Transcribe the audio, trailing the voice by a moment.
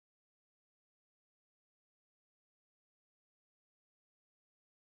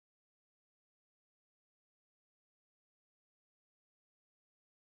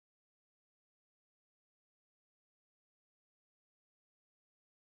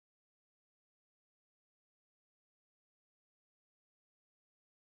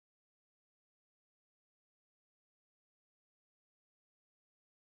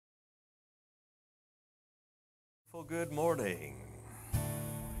Well, good morning.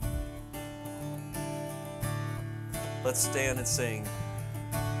 Let's stand and sing.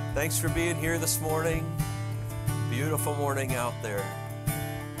 Thanks for being here this morning. Beautiful morning out there.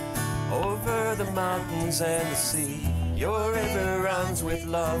 Over the mountains and the sea, your river runs with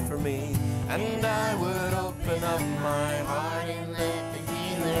love for me. And I would open up my heart and let the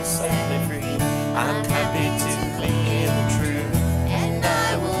healer set me free. I'm happy to be in the truth, and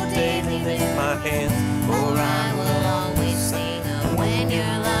I will daily lift my hands, for I will always sing of when your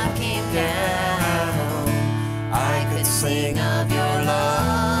love came down. I could sing of your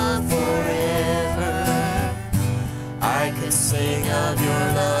love forever. I could sing of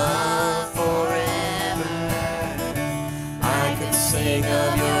your love forever. I could sing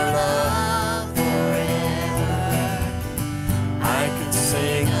of your love forever. I could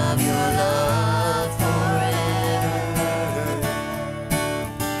sing of your love forever.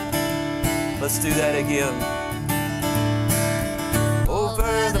 Let's do that again.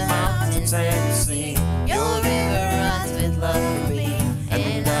 Over the mountains and the sea, your river runs with love for me.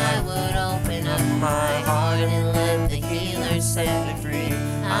 And I would open up my heart and let the healer set me free.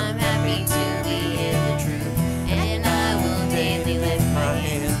 I'm happy to be in the truth, and I will daily lift my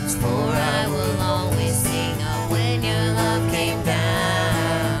hands, for I will always sing of when your love came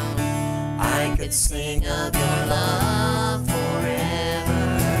down. I could sing of your love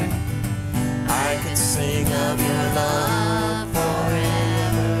forever. I could sing of your love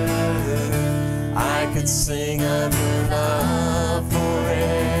forever. I could sing of your love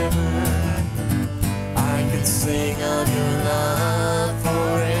forever. I could sing of your love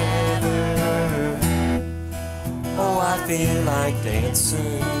forever. Oh, I feel like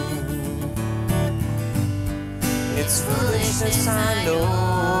dancing. It's foolishness, I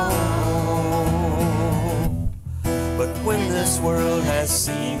know, but when this world has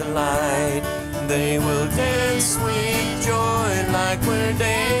seen the light, they will dance with joy like we're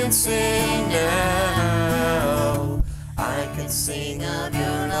dancing now. I could sing of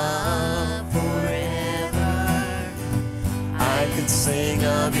your love forever. I could sing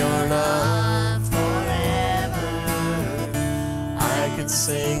of your love forever. I could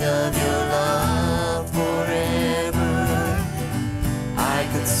sing of your love forever. I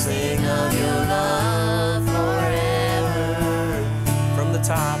could sing of your love forever. From the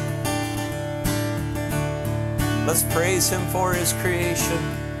top, let's praise him for his creation.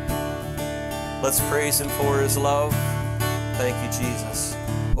 Let's praise him for his love. Thank you, Jesus.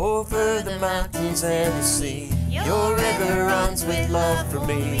 Over the mountains and the sea, your river runs with love for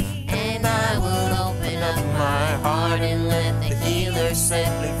me. And I will open up my heart and let the healer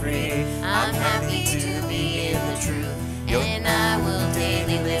set me free. I'm happy to be in the truth, and I will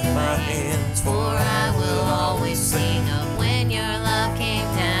daily lift my hands, for I will always sing of when your love came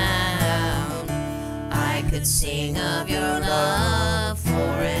down. I could sing of your love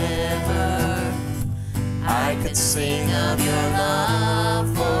forever. I could sing of your love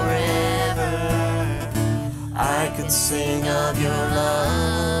forever. I could sing of your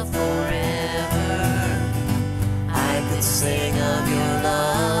love forever. I could sing of your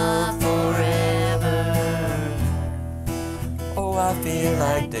love forever. Oh, I feel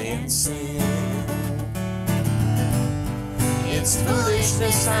like dancing. It's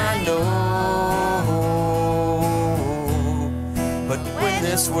foolishness, I know, but when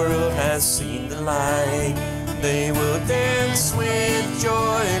this world has seen the light, they will dance with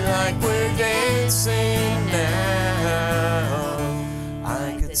joy like we're dancing now.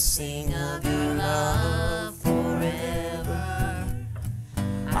 I could sing of your love forever.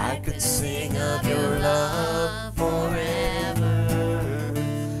 I could sing of your love forever.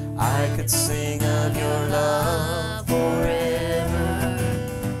 I could sing of your love forever.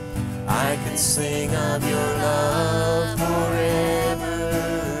 I could sing of your love forever.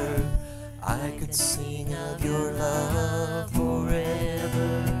 I could sing of your love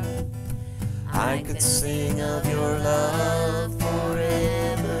forever. I could sing of your love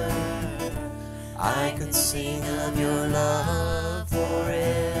forever. I could sing of your love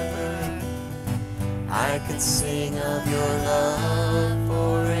forever. I could sing of your love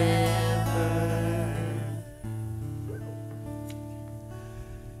forever.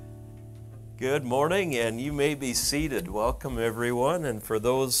 Good morning, and you may be seated. Welcome, everyone. And for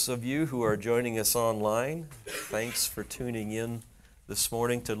those of you who are joining us online, thanks for tuning in this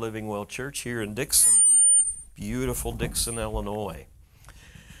morning to Living Well Church here in Dixon, beautiful Dixon, Illinois.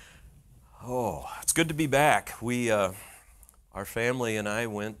 Oh, it's good to be back. Our family and I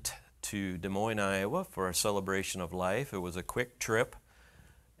went to Des Moines, Iowa for a celebration of life. It was a quick trip,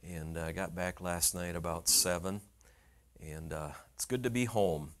 and I got back last night about 7, and it's good to be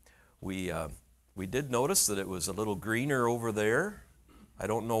home. We we did notice that it was a little greener over there. I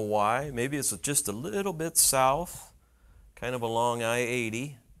don't know why. Maybe it's just a little bit south, kind of along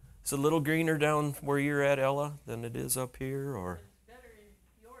I-80. It's a little greener down where you're at, Ella, than it is up here, or Better in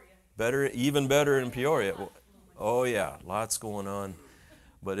Peoria. better, even better in Peoria. Oh yeah, lots going on,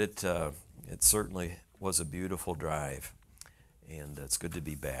 but it certainly was a beautiful drive, and it's good to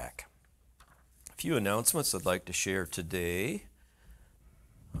be back. A few announcements I'd like to share today.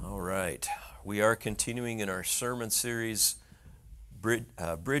 All right, we are continuing in our sermon series,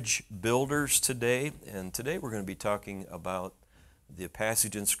 Bridge Builders today, and today we're going to be talking about the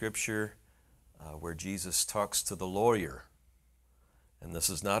passage in Scripture where Jesus talks to the lawyer. And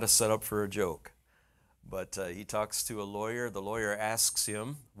this is not a setup for a joke, but he talks to a lawyer. The lawyer asks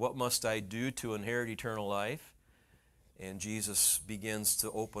him, "What must I do to inherit eternal life?" And Jesus begins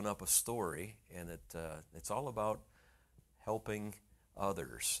to open up a story, and it's all about helping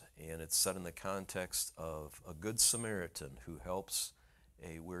others, and it's set in the context of a good Samaritan who helps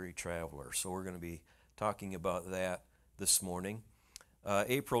a weary traveler. So we're going to be talking about that this morning.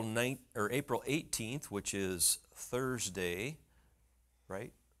 April 18th, which is Thursday,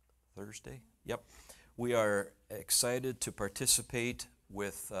 right? Thursday? Yep. We are excited to participate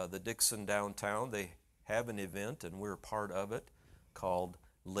with the Dixon Downtown. They have an event, and we're part of it, called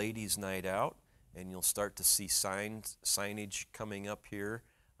Ladies' Night Out, and you'll start to see signage coming up here.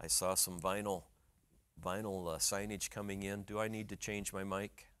 I saw some vinyl signage coming in. Do I need to change my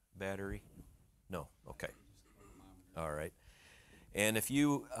mic battery? No? Okay. All right. And if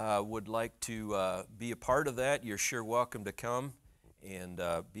you would like to be a part of that, you're sure welcome to come and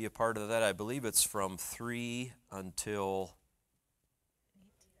be a part of that. I believe it's from 3 until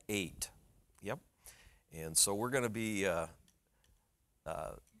 8. Yep. And so we're going to be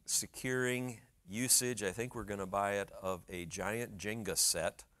securing usage. I think we're going to buy it of a giant Jenga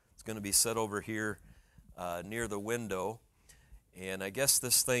set. It's going to be set over here near the window. And I guess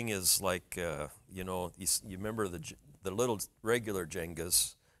this thing is like, you remember the little regular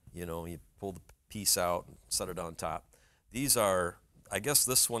Jengas, you pull the piece out and set it on top. These are, I guess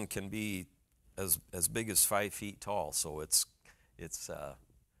this one can be as big as 5 feet tall, so it's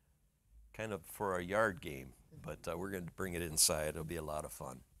kind of for a yard game, but we're going to bring it inside. It'll be a lot of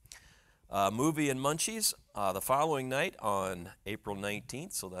fun. Movie and Munchies the following night on April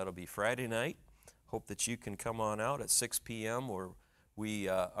 19th, so that'll be Friday night. Hope that you can come on out at 6 p.m. Where we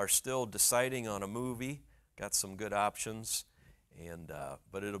are still deciding on a movie. Got some good options,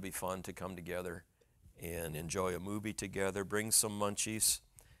 but it'll be fun to come together and enjoy a movie together. Bring some munchies.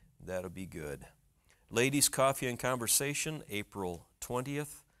 That'll be good. Ladies' Coffee and Conversation, April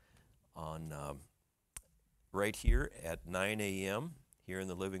 20th, on right here at 9 a.m. here in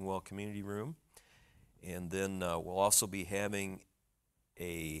the Living Well Community Room. And then we'll also be having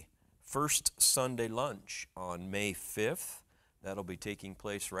a First Sunday Lunch on May 5th. That'll be taking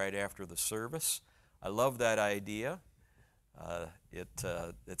place right after the service. I love that idea.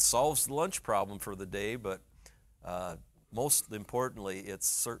 It solves the lunch problem for the day, but most importantly, it's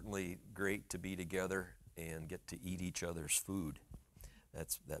certainly great to be together and get to eat each other's food.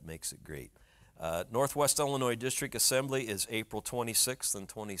 That makes it great. Northwest Illinois District Assembly is April 26th and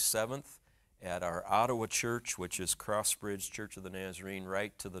 27th at our Ottawa Church, which is Crossbridge Church of the Nazarene,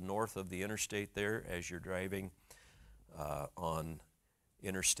 right to the north of the interstate there as you're driving on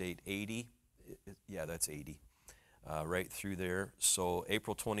Interstate 80. Yeah, that's 80, right through there. So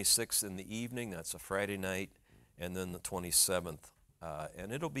April 26th in the evening, that's a Friday night, and then the 27th.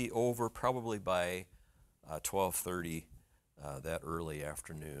 And it'll be over probably by 12:30 that early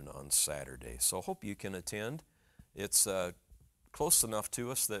afternoon on Saturday. So hope you can attend. It's close enough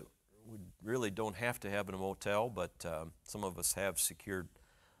to us that we really don't have to have a motel, but some of us have secured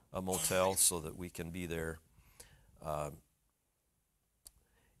a motel so that we can be there. And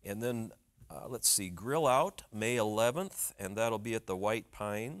then, let's see, Grill Out, May 11th, and that'll be at the White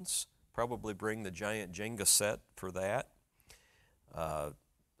Pines. Probably bring the giant Jenga set for that.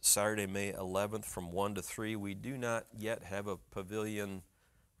 Saturday, May 11th from 1 to 3. We do not yet have a pavilion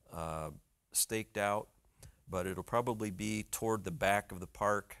staked out, but it'll probably be toward the back of the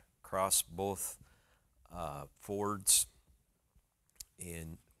park, across both Fords,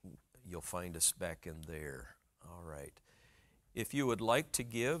 and you'll find us back in there. All right. If you would like to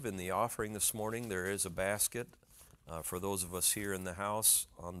give in the offering this morning, there is a basket for those of us here in the house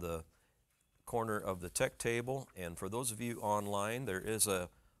on the corner of the tech table, and for those of you online, there is a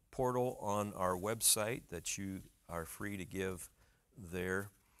portal on our website that you are free to give there,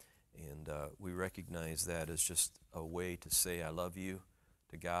 and we recognize that as just a way to say I love you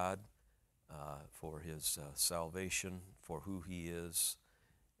to God for his salvation, for who he is,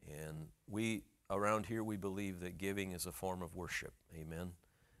 and we around here we believe that giving is a form of worship. Amen.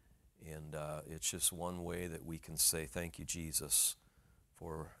 And it's just one way that we can say thank you, Jesus,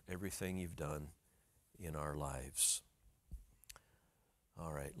 for everything you've done in our lives.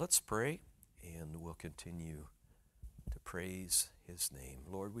 All right, let's pray, and we'll continue to praise his name.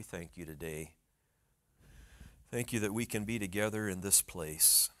 Lord, we thank you today. Thank you that we can be together in this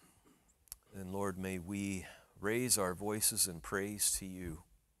place. And Lord, may we raise our voices in praise to you.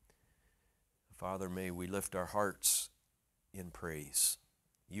 Father, may we lift our hearts in praise.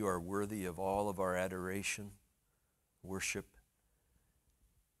 You are worthy of all of our adoration, worship.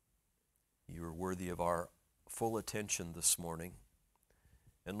 You are worthy of our full attention this morning.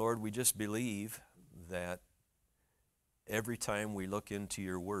 And Lord, we just believe that every time we look into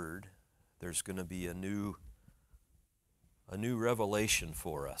your word, there's going to be a new revelation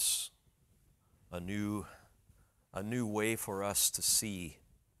for us, a new way for us to see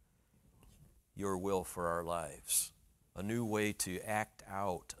your will for our lives, a new way to act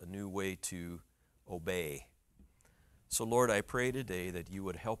out, a new way to obey. So Lord, I pray today that you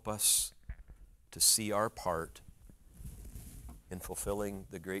would help us to see our part in fulfilling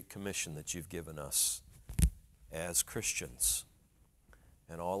the great commission that you've given us as Christians,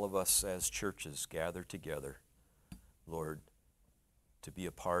 and all of us as churches gather together, Lord, to be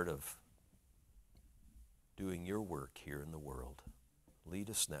a part of doing your work here in the world. Lead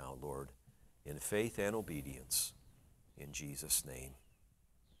us now, Lord, in faith and obedience. In Jesus' name,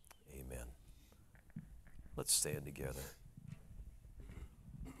 amen. Let's stand together.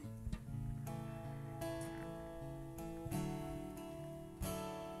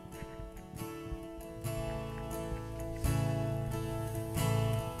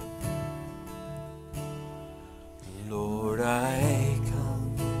 Lord, I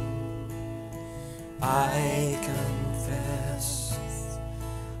come, I confess,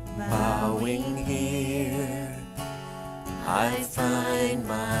 bowing here, I find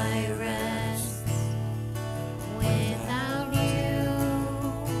my rest. Without you,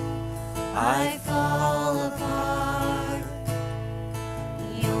 I fall apart.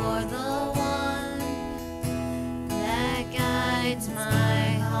 You're the one that guides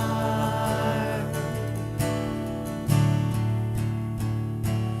my heart.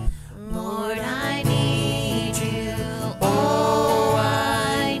 Lord, I need you. Oh,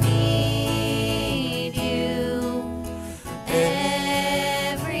 I need you.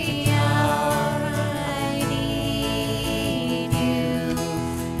 Every hour I need you.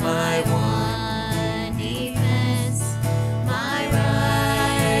 My one defense, my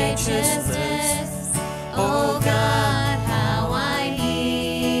righteousness. Oh God, how I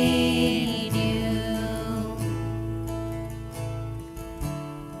need you.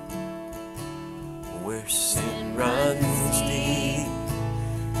 Where sin runs deep,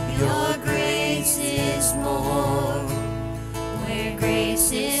 your grace is more. Where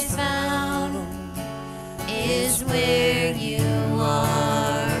grace is found is where you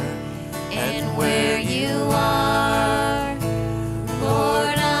are. And where you are,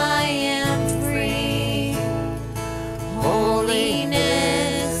 Lord, I am free. Holiness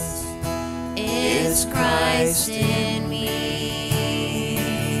is Christ in me.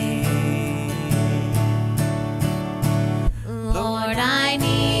 Lord, I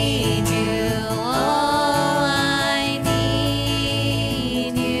need you. Oh, I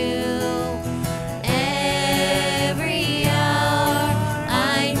need you. Every hour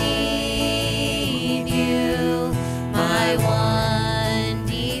I need you. My one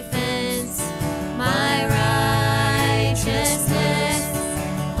defense, my righteousness.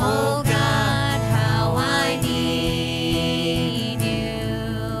 Oh God, how I need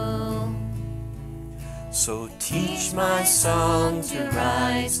you. So teach my song to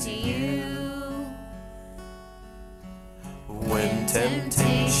rise to you. When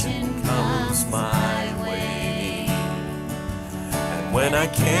temptation comes my way, and when I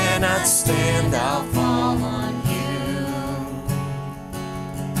cannot stand, I'll fall on you.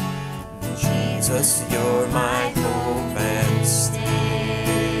 Jesus, you're my hope and stay.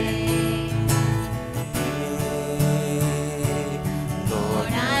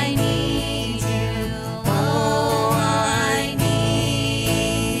 Lord, I need you. Oh, I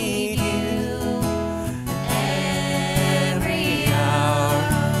need you. Every hour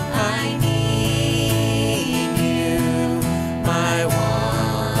I need you. My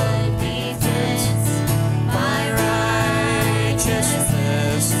one defense, my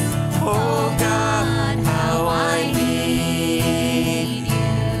righteousness. Oh God, how I need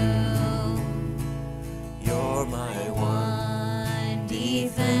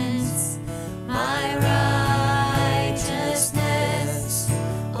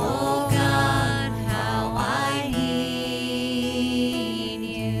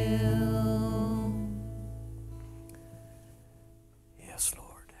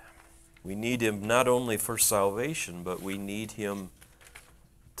need him not only for salvation, but we need him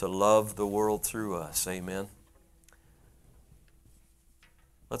to love the world through us. Amen.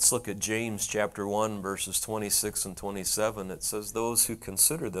 Let's look at James chapter 1, verses 26 and 27. It says, those who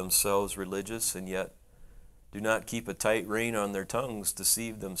consider themselves religious and yet do not keep a tight rein on their tongues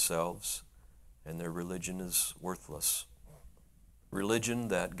deceive themselves, and their religion is worthless. Religion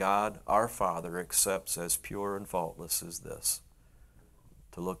that God, our Father, accepts as pure and faultless is this: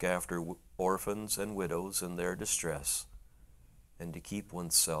 to look after orphans and widows in their distress, and to keep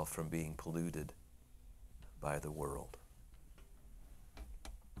oneself from being polluted by the world.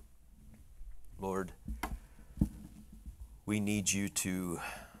 Lord, we need you to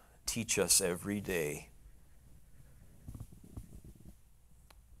teach us every day,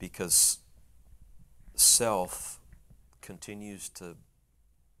 because self continues to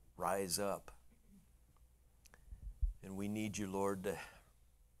rise up. And we need you, Lord, to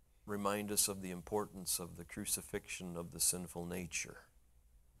remind us of the importance of the crucifixion of the sinful nature.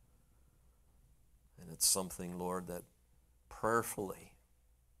 And it's something, Lord, that prayerfully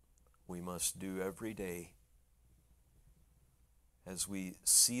we must do every day as we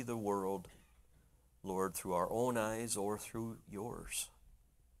see the world, Lord, through our own eyes or through yours.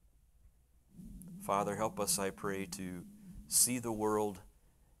 Father, help us, I pray, to see the world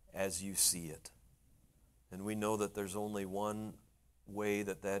as you see it. And we know that there's only one way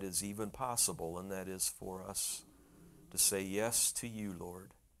that that is even possible, and that is for us to say yes to you,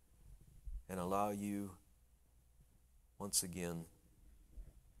 Lord, and allow you, once again,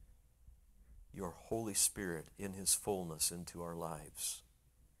 your Holy Spirit in his fullness into our lives.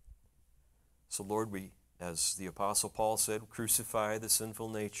 So, Lord, we, as the Apostle Paul said, crucify the sinful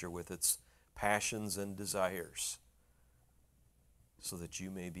nature with its passions and desires, so that you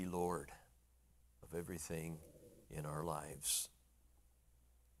may be Lord of everything in our lives.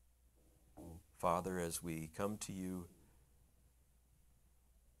 Father, as we come to you,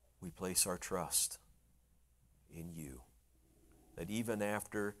 we place our trust in you, that even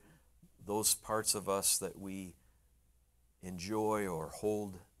after those parts of us that we enjoy or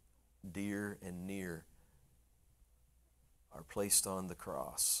hold dear and near are placed on the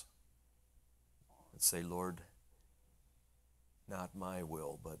cross, and say, Lord, not my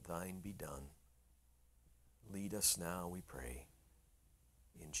will, but thine be done. Lead us now, we pray,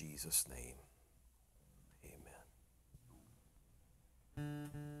 in Jesus' name. Amen.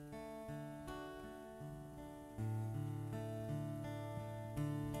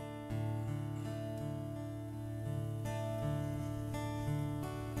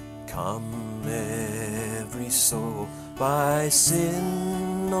 Come, every soul by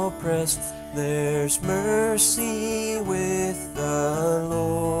sin oppressed, there's mercy with the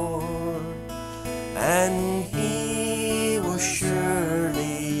Lord, and he will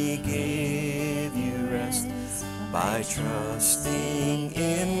surely give you rest by trusting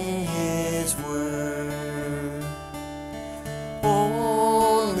in his word.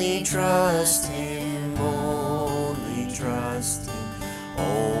 Only trust him, only trust him,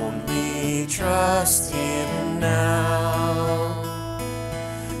 only trust him now.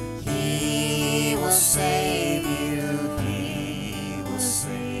 He will save you, he will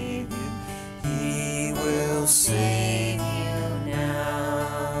save you, he will save you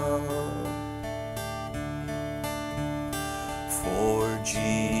now. For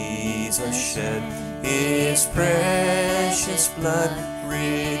Jesus shed his precious blood,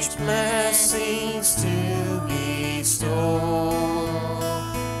 rich blessings to bestow.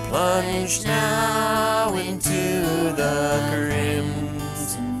 Plunge now into the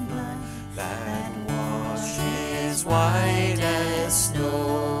crimson flood that washes white as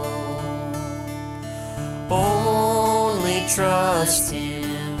snow. Only trust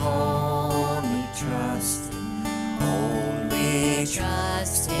him, only trust him, only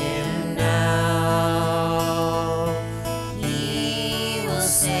trust him now. He will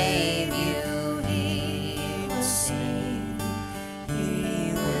save you, he will save you,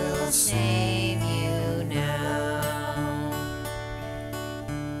 he will save you now.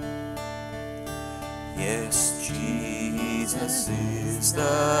 Yes, Jesus is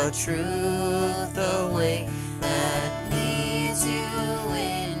the truth, the way that leads you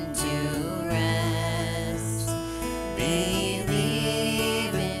into rest.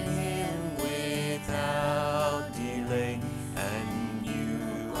 Believe in him without delay, and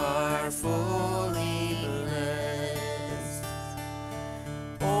you are fully blessed.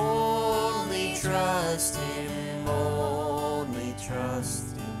 Only trust him, only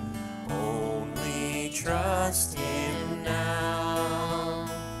trust him, only trust him now.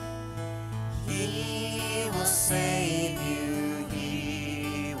 He will save you,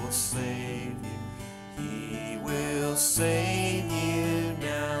 he will save you.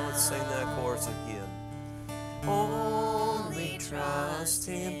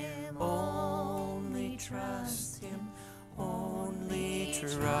 Him, only trust Him, only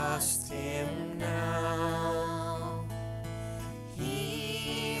trust Him now.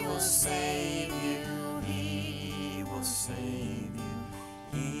 He will save you, He will save you,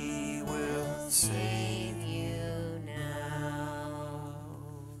 He will save you now.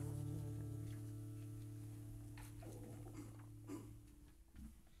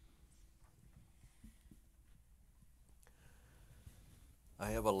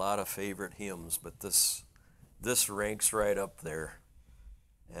 I have a lot of favorite hymns, but this ranks right up there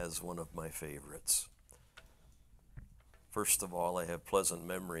as one of my favorites. First of all, I have pleasant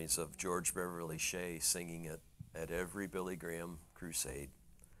memories of George Beverly Shea singing it at every Billy Graham crusade,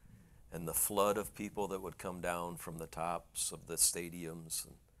 and the flood of people that would come down from the tops of the stadiums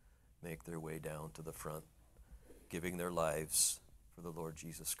and make their way down to the front, giving their lives for the Lord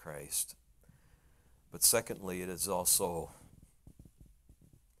Jesus Christ. But secondly, it is also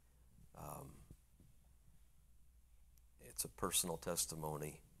it's a personal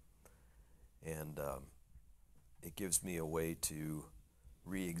testimony, and it gives me a way to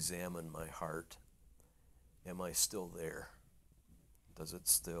re-examine my heart. Am I still there? Is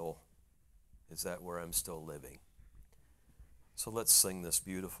that where I'm still living? So let's sing this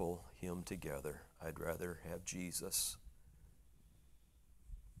beautiful hymn together. I'd rather have Jesus.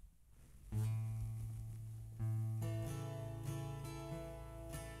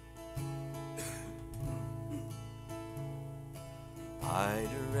 I'd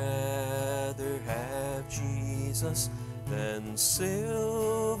rather have Jesus than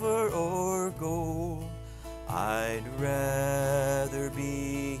silver or gold. I'd rather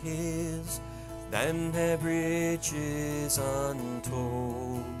be His than have riches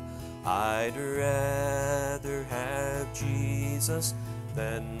untold. I'd rather have Jesus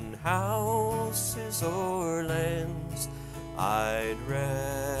than houses or lands. I'd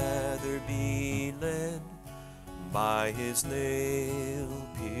rather be led by His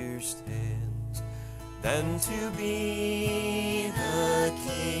nail-pierced hands than to be the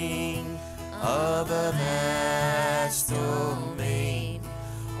king of a vast domain,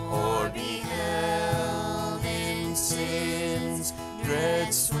 or be held in sin's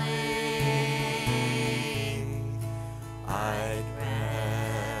dread sway. I'd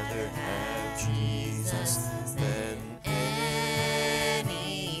rather have Jesus than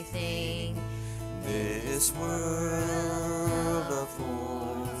anything this world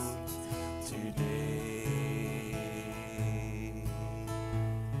affords today.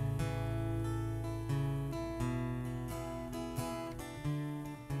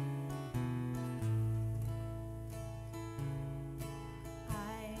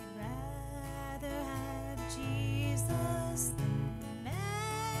 I'd rather have Jesus than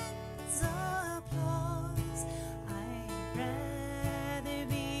man's applause. I'd rather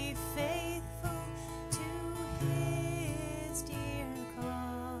be faithful to His dear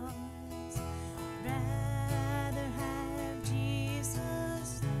cause. I'd rather have Jesus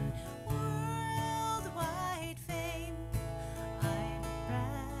than worldwide fame. I'd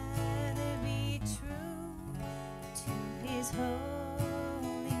rather be true to His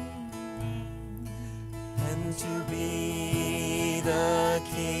holy name. And to be the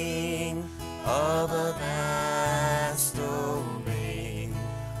king of a vast domain,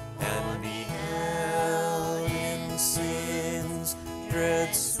 and be held in sin's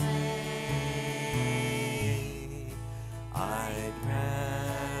dread sway. I'd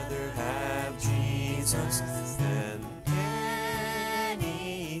rather have Jesus than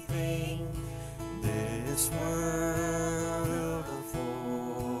anything this world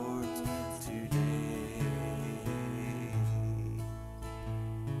affords today.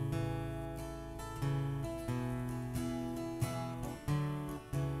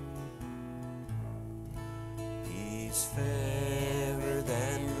 He's fairer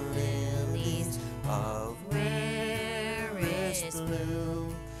than lilies of rarest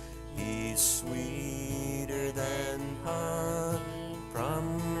bloom. He's sweeter than honey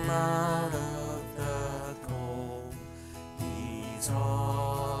from out of the comb. He's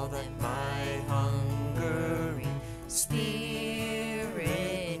all that my hungering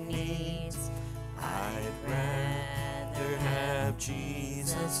spirit needs. I'd rather have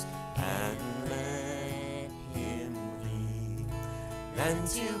Jesus and let Him lead than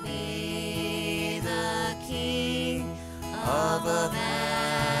to be the king of a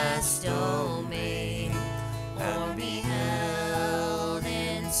vast domain, or be held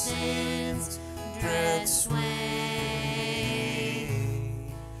in sin's dread sway.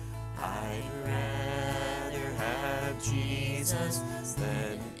 I'd rather have Jesus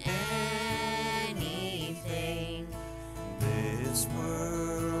than anything this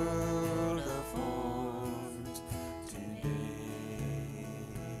world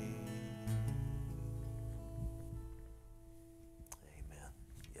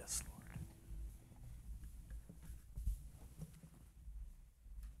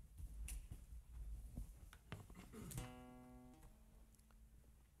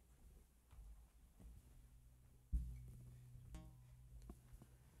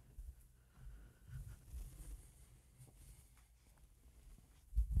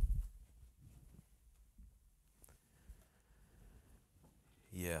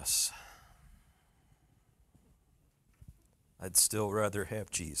yes. I'd still rather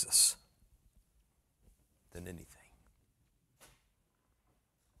have Jesus than anything.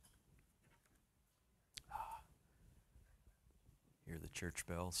 Hear the church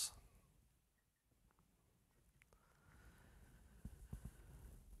bells.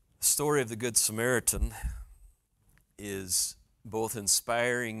 The story of the Good Samaritan is both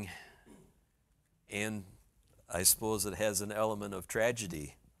inspiring and I suppose it has an element of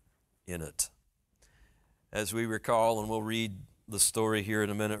tragedy in it. As we recall, and we'll read the story here in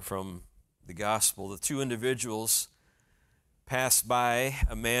a minute from the gospel, the two individuals pass by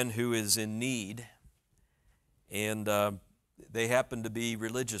a man who is in need, and they happen to be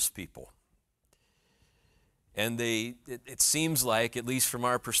religious people. And it seems like, at least from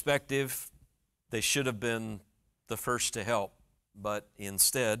our perspective, they should have been the first to help, but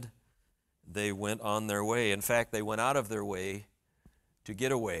instead they went on their way. In fact, they went out of their way to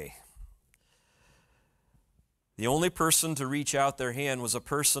get away. The only person to reach out their hand was a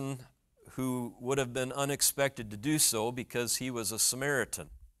person who would have been unexpected to do so because he was a Samaritan.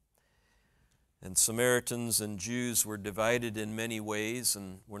 And Samaritans and Jews were divided in many ways,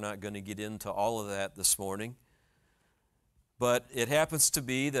 and we're not going to get into all of that this morning. But it happens to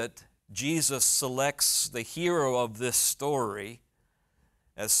be that Jesus selects the hero of this story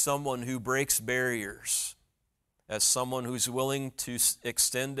as someone who breaks barriers, as someone who's willing to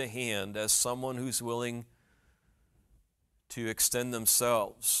extend a hand, as someone who's willing to extend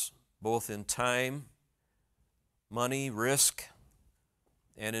themselves, both in time, money, risk,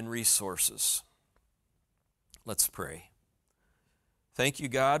 and in resources. Let's pray. Thank you,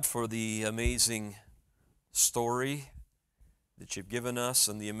 God, for the amazing story that you've given us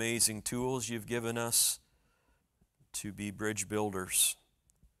and the amazing tools you've given us to be bridge builders.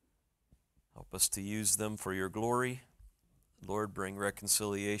 Help us to use them for your glory. Lord, bring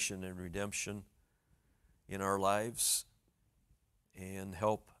reconciliation and redemption in our lives, and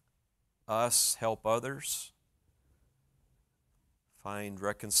help us help others find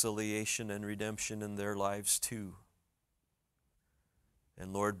reconciliation and redemption in their lives too.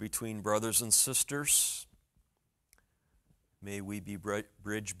 And Lord, between brothers and sisters, may we be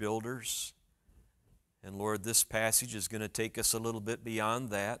bridge builders. And Lord, this passage is going to take us a little bit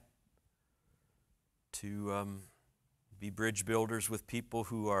beyond that to be bridge builders with people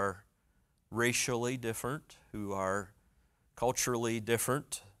who are racially different, who are culturally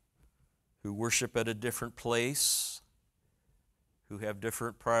different, who worship at a different place, who have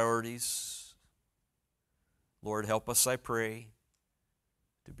different priorities. Lord, help us, I pray,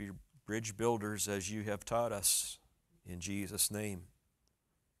 to be bridge builders as you have taught us. In Jesus' name,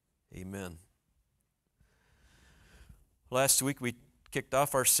 amen. Last week we kicked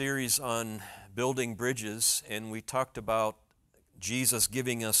off our series on building bridges, and we talked about Jesus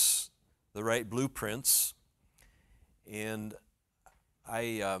giving us the right blueprints. And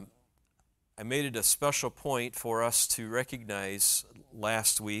I made it a special point for us to recognize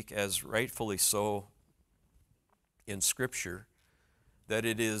last week, as rightfully so in Scripture, that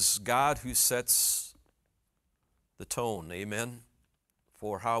it is God who sets the tone, amen,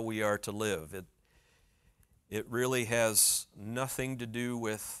 for how we are to live. It really has nothing to do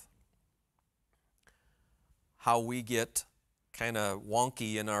with how we get kind of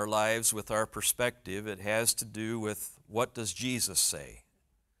wonky in our lives with our perspective. It has to do with what does Jesus say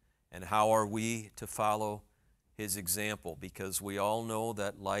and how are we to follow his example, because we all know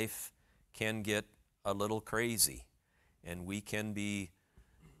that life can get a little crazy and we can be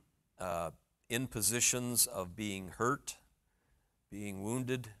in positions of being hurt, being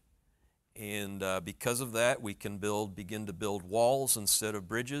wounded, and because of that we can begin to build walls instead of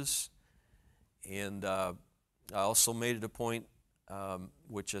bridges. And I also made it a point,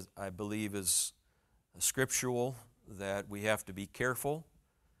 which I believe is scriptural, that we have to be careful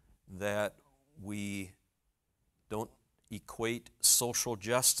that we don't equate social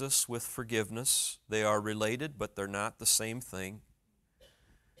justice with forgiveness. They are related, but they're not the same thing.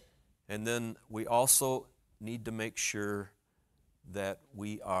 And then we also need to make sure that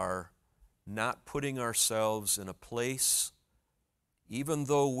we are not putting ourselves in a place, even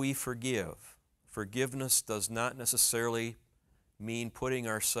though we forgive. Forgiveness does not necessarily mean putting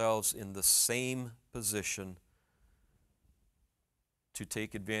ourselves in the same position to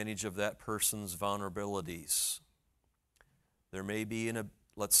take advantage of that person's vulnerabilities. There may be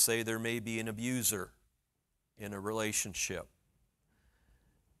let's say there may be an abuser in a relationship.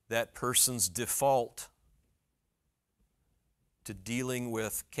 That person's default to dealing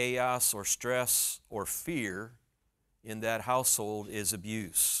with chaos or stress or fear in that household is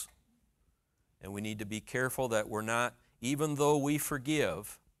abuse. And we need to be careful that we're not, even though we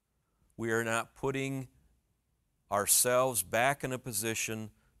forgive, we are not putting ourselves back in a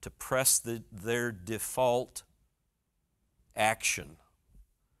position to press their default action.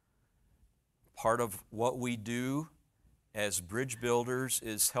 Part of what we do as bridge builders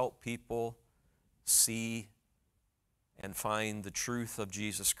is help people see and find the truth of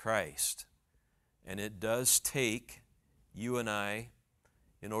Jesus Christ. And it does take you and I,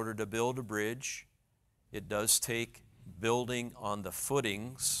 in order to build a bridge, it does take building on the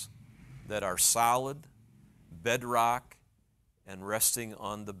footings that are solid, bedrock, and resting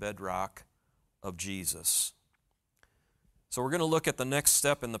on the bedrock of Jesus. So we're going to look at the next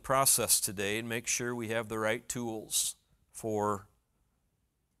step in the process today and make sure we have the right tools for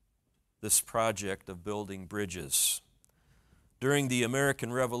this project of building bridges. During the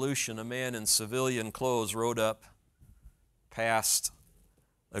American Revolution, a man in civilian clothes rode up past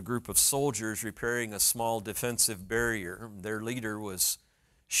a group of soldiers repairing a small defensive barrier. Their leader was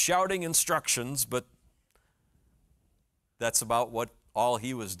shouting instructions, but that's about all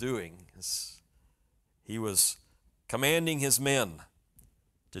he was doing. He was commanding his men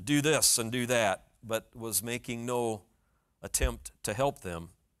to do this and do that, but was making no attempt to help them.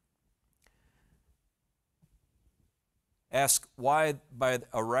 Asked why by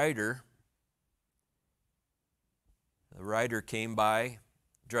a rider. The rider came by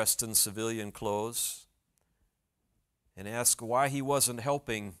dressed in civilian clothes and asked why he wasn't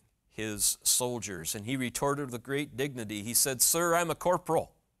helping his soldiers. And he retorted with great dignity. He said, "Sir, I'm a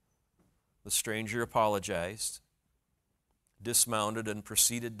corporal." The stranger apologized, dismounted, and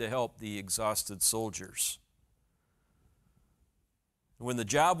proceeded to help the exhausted soldiers. When the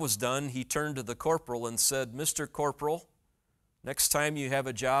job was done, he turned to the corporal and said, "Mr. Corporal, next time you have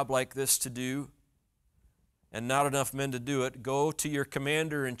a job like this to do and not enough men to do it, go to your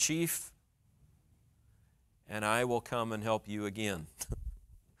commander-in-chief and I will come and help you again."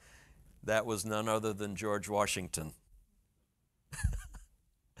 That was none other than George Washington.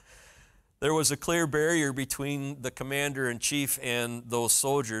 There was a clear barrier between the commander-in-chief and those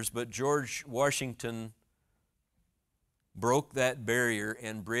soldiers, but George Washington broke that barrier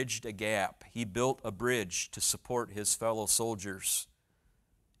and bridged a gap. He built a bridge to support his fellow soldiers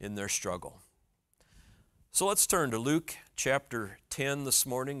in their struggle. So let's turn to Luke chapter 10 this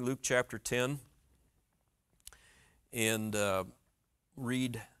morning, Luke chapter 10, and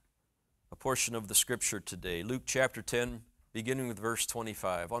read a portion of the scripture today. Luke chapter 10, beginning with verse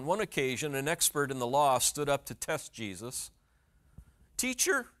 25. On one occasion, an expert in the law stood up to test Jesus.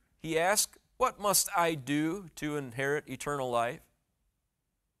 "Teacher," he asked, "what must I do to inherit eternal life?"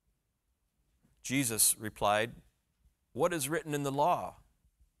 Jesus replied, "What is written in the law?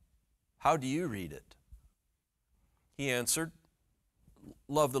 How do you read it?" He answered,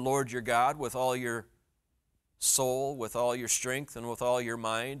 "Love the Lord your God with all your soul, with all your strength, and with all your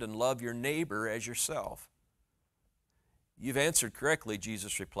mind, and love your neighbor as yourself." "You've answered correctly,"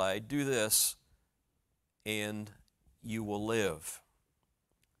 Jesus replied. "Do this, and you will live."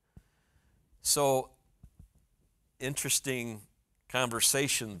 So, interesting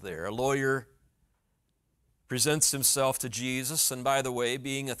conversation there. A lawyer presents himself to Jesus, and by the way,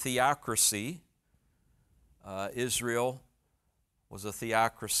 being a theocracy, Israel was a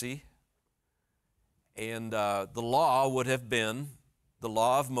theocracy, and the law would have been the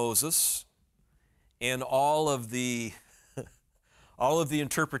law of Moses, and all of the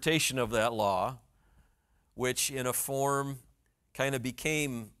interpretation of that law, which in a form kind of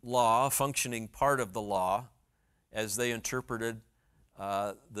became law, functioning part of the law, as they interpreted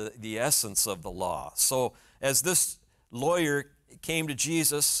the essence of the law. So as this lawyer came to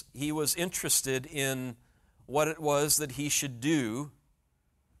Jesus, he was interested in what it was that he should do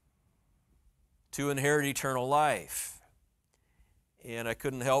to inherit eternal life. And I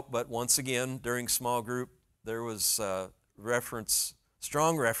couldn't help but once again, during small group, there was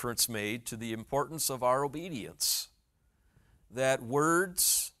strong reference made to the importance of our obedience. That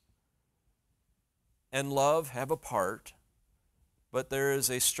words and love have a part, but there is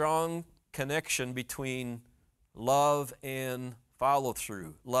a strong connection between love and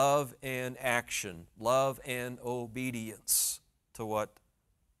follow-through, love and action, love and obedience to what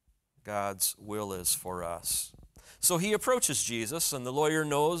God's will is for us. So he approaches Jesus, and the lawyer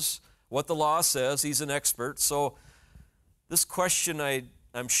knows what the law says. He's an expert. So this question,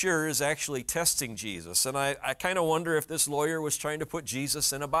 I'm sure, is actually testing Jesus. And I kind of wonder if this lawyer was trying to put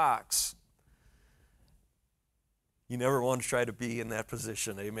Jesus in a box. You never want to try to be in that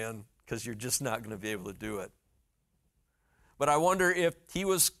position, amen? Because you're just not going to be able to do it. But I wonder if he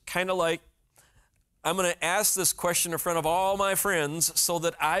was kind of like, I'm going to ask this question in front of all my friends so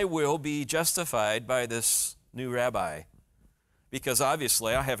that I will be justified by this new rabbi. because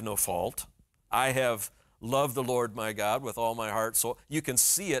obviously I have no fault. I have loved the Lord my God with all my heart, soul. You can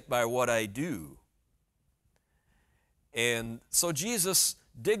see it by what I do. And so Jesus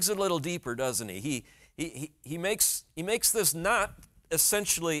digs a little deeper, doesn't he? He makes this not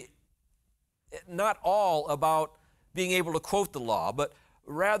essentially, not all about being able to quote the law, but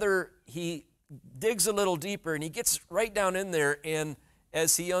rather he digs a little deeper and he gets right down in there, and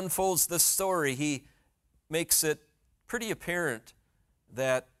as he unfolds this story, he makes it pretty apparent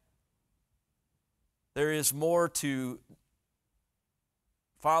that there is more to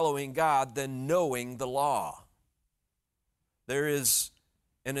following God than knowing the law. There is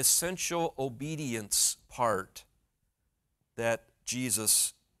an essential obedience part that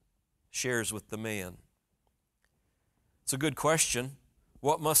Jesus shares with the man. It's a good question.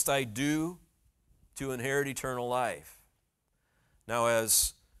 What must I do to inherit eternal life? Now,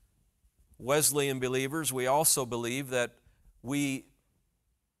 as Wesleyan believers, we also believe that we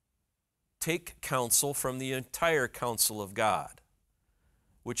take counsel from the entire counsel of God,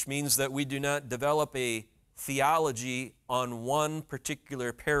 which means that we do not develop a theology on one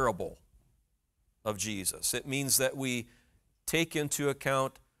particular parable of Jesus. It means that we take into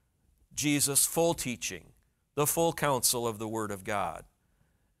account Jesus' full teaching, the full counsel of the Word of God.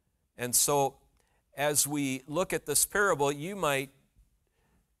 And so, as we look at this parable, you might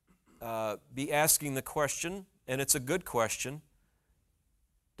be asking the question, and it's a good question,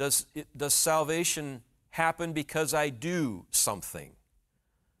 does salvation happen because I do something?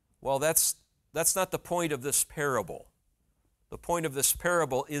 Well, that's not the point of this parable. The point of this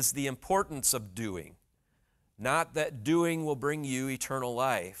parable is the importance of doing. Not that doing will bring you eternal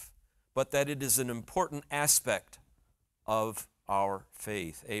life, but that it is an important aspect of our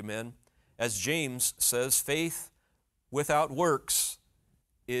faith. Amen. As James says, faith without works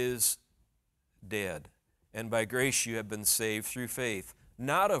is dead. And by grace you have been saved through faith,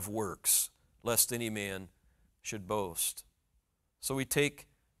 not of works, lest any man should boast. So we take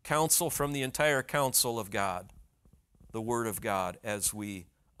counsel from the entire counsel of God, the Word of God, as we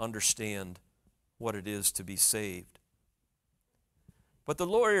understand what it is to be saved. But the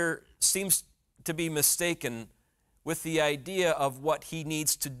lawyer seems to be mistaken with the idea of what he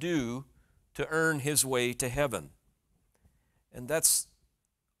needs to do to earn his way to heaven. And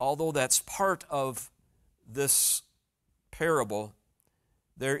although that's part of this parable,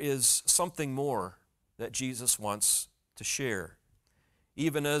 there is something more that Jesus wants to share.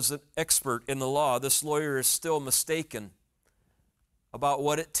 Even as an expert in the law, this lawyer is still mistaken about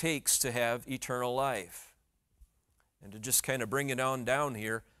what it takes to have eternal life. And to just kind of bring it on down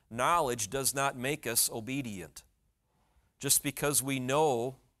here, knowledge does not make us obedient. Just because we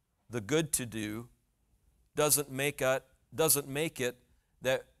know the good to do doesn't make it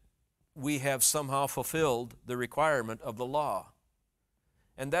that we have somehow fulfilled the requirement of the law.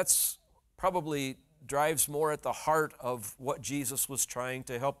 And that's probably drives more at the heart of what Jesus was trying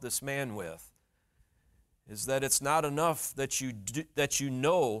to help this man with, is that it's not enough that you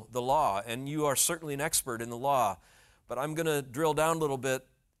know the law, and you are certainly an expert in the law, but I'm going to drill down a little bit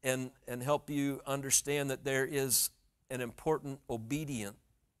and help you understand that there is an important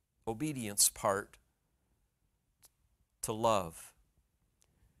obedience part to love.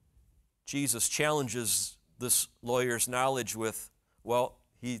 Jesus challenges this lawyer's knowledge with, well,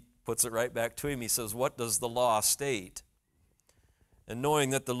 he puts it right back to him. He says, what does the law state? And knowing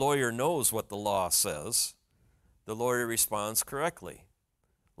that the lawyer knows what the law says, the lawyer responds correctly.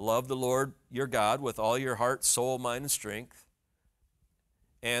 Love the Lord your God with all your heart, soul, mind, and strength,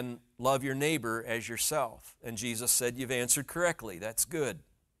 and love your neighbor as yourself. And Jesus said, you've answered correctly. That's good.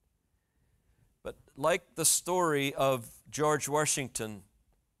 But like the story of George Washington,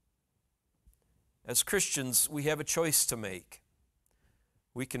 as Christians, we have a choice to make.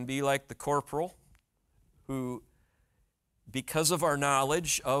 We can be like the corporal who, because of our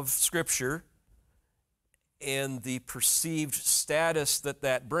knowledge of Scripture and the perceived status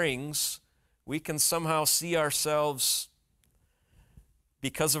that brings, we can somehow see ourselves,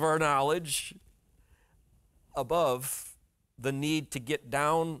 because of our knowledge, above the need to get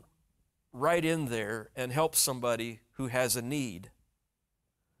down right in there and help somebody who has a need.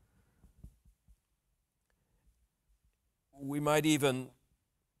 We might even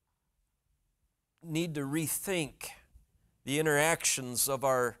need to rethink the interactions of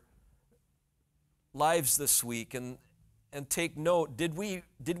our lives this week and take note. Did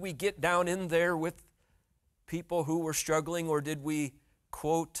we get down in there with people who were struggling, or did we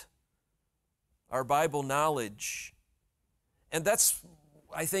quote our Bible knowledge? And that's,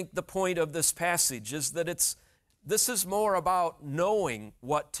 I think, the point of this passage, is that it's this is more about knowing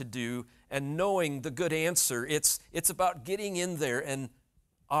what to do and knowing the good answer. It's about getting in there and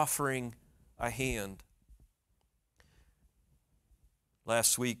offering a hand.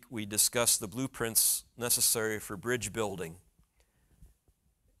 Last week we discussed the blueprints necessary for bridge building.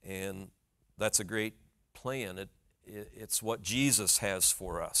 And that's a great plan. It's what Jesus has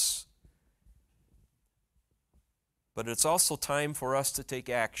for us. But it's also time for us to take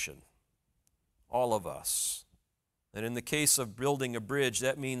action, all of us. And in the case of building a bridge,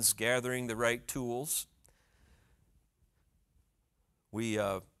 that means gathering the right tools. We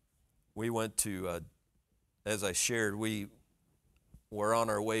went to, as I shared, we were on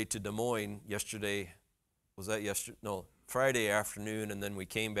our way to Des Moines yesterday. Was that yesterday? No, Friday afternoon, and then we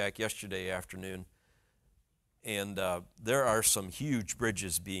came back yesterday afternoon. And there are some huge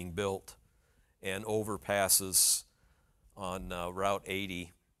bridges being built and overpasses on Route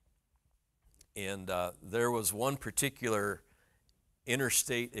 80. And there was one particular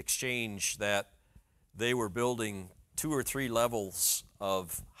interstate exchange that they were building 2 or 3 levels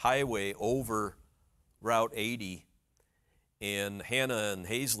of highway over Route 80. And Hannah and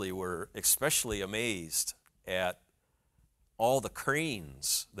Hazley were especially amazed at all the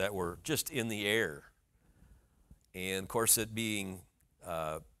cranes that were just in the air. And of course, it being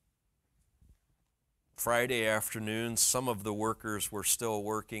Friday afternoon, some of the workers were still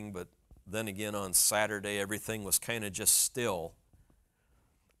working, but then again on Saturday, everything was kind of just still.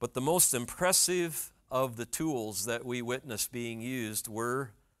 But the most impressive of the tools that we witnessed being used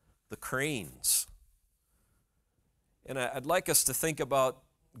were the cranes. And I'd like us to think about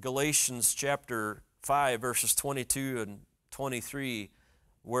Galatians chapter 5, verses 22 and 23,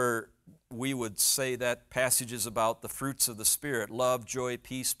 where we would say that passage is about the fruits of the Spirit: love, joy,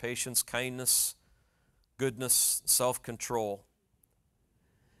 peace, patience, kindness, goodness, self-control.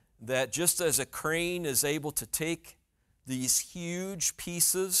 That just as a crane is able to take these huge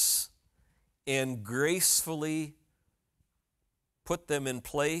pieces and gracefully put them in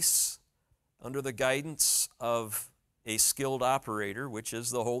place under the guidance of a skilled operator, which is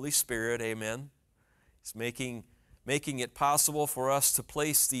the Holy Spirit, amen. He's making it possible for us to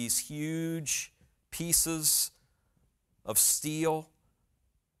place these huge pieces of steel,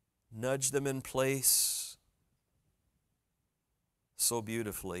 nudge them in place so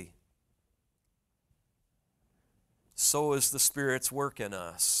beautifully. So is the Spirit's work in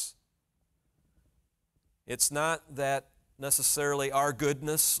us. It's not that necessarily our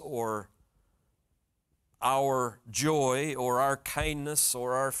goodness or our joy or our kindness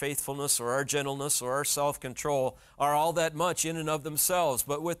or our faithfulness or our gentleness or our self-control are all that much in and of themselves,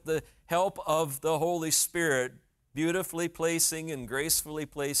 but with the help of the Holy Spirit, beautifully placing and gracefully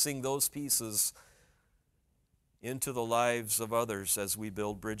placing those pieces into the lives of others as we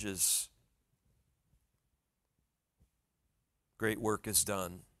build bridges, great work is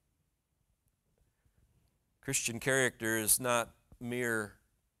done. Christian character is not mere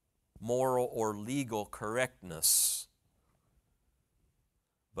moral or legal correctness,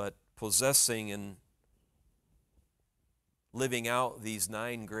 but possessing and living out these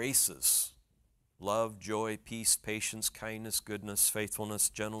 9 graces: love, joy, peace, patience, kindness, goodness, faithfulness,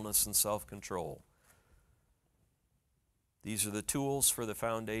 gentleness, and self-control. These are the tools for the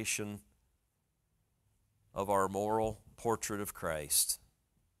foundation of our moral portrait of Christ.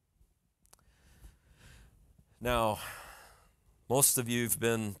 Now, most of you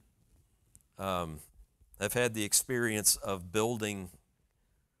have had the experience of building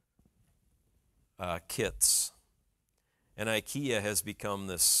kits. And IKEA has become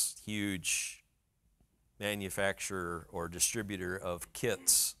this huge manufacturer or distributor of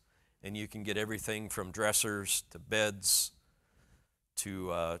kits. And you can get everything from dressers to beds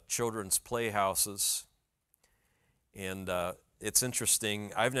to children's playhouses. And it's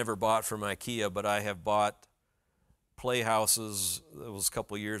interesting. I've never bought from IKEA, but I have bought playhouses. It was a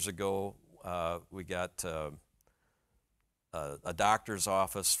couple of years ago. We got a doctor's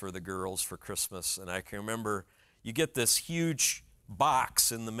office for the girls for Christmas. And I can remember you get this huge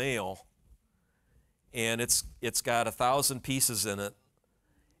box in the mail, and it's got 1,000 pieces in it,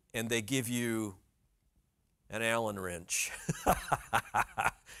 and they give you an Allen wrench.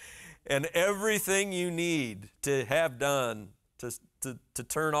 And everything you need to have done to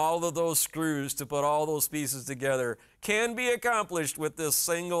turn all of those screws, to put all those pieces together, can be accomplished with this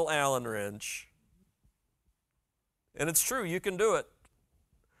single Allen wrench. And it's true, you can do it.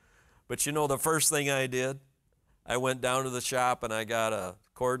 But you know, the first thing I did, I went down to the shop and I got a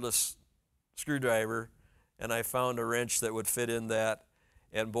cordless screwdriver, and I found a wrench that would fit in that.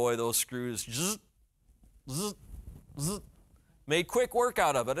 And boy, those screws zzz, zzz, zzz, made quick work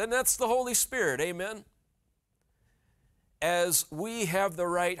out of it. And that's the Holy Spirit, amen? as we have the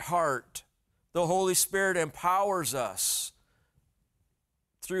right heart, the Holy Spirit empowers us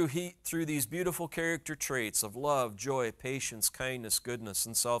through these beautiful character traits of love, joy, patience, kindness, goodness,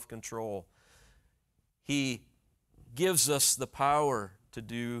 and self-control. He gives us the power to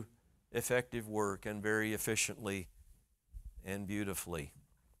do effective work and very efficiently and beautifully.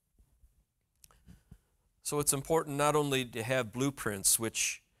 So it's important not only to have blueprints,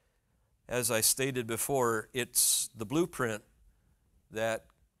 which, as I stated before, it's the blueprint that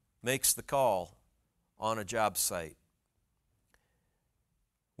makes the call on a job site.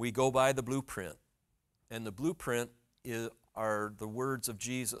 We go by the blueprint, and the blueprint are the words of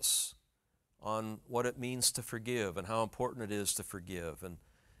Jesus on what it means to forgive and how important it is to forgive.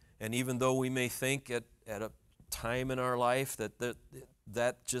 And even though we may think at a time in our life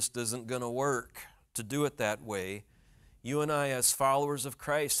that just isn't going to work to do it that way, you and I, as followers of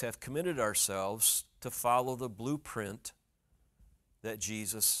Christ, have committed ourselves to follow the blueprint that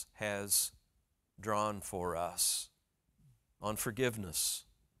Jesus has drawn for us on forgiveness,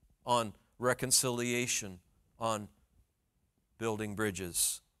 on reconciliation, on building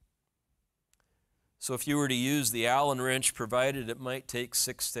bridges. So if you were to use the Allen wrench provided, it might take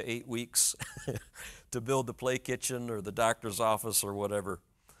 6 to 8 weeks to build the play kitchen or the doctor's office or whatever.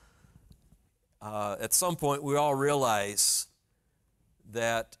 At some point, we all realize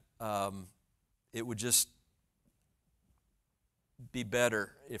that it would just be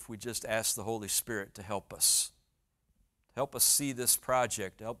better if we just asked the Holy Spirit to help us. Help us see this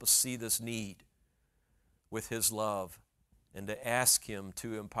project, help us see this need with His love, and to ask Him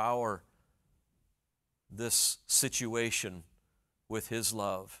to empower this situation with His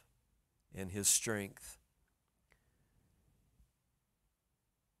love and His strength.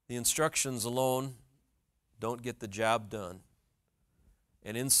 The instructions alone don't get the job done,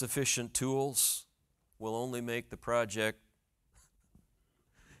 and insufficient tools will only make the project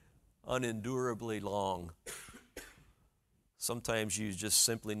unendurably long. Sometimes you just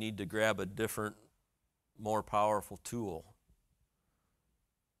simply need to grab a different, more powerful tool.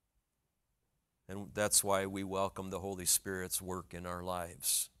 And that's why we welcome the Holy Spirit's work in our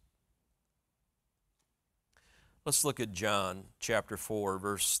lives. Let's look at John chapter 4,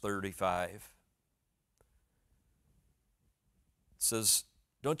 verse 35. It says,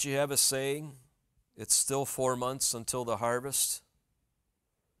 "Don't you have a saying, it's still 4 months until the harvest?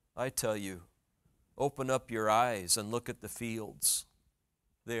 I tell you, open up your eyes and look at the fields.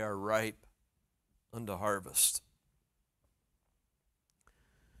 They are ripe unto harvest."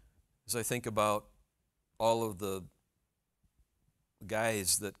 As I think about all of the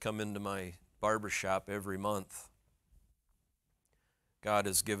guys that come into my barber shop every month, God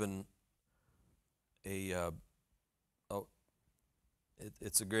has given it's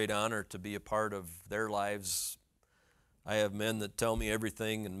a great honor to be a part of their lives. I have men that tell me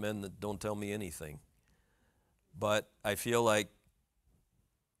everything and men that don't tell me anything. But I feel like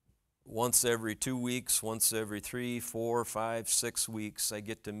once every 2 weeks, once every 3, 4, 5, 6 weeks, I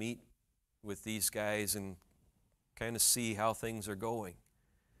get to meet with these guys and kind of see how things are going.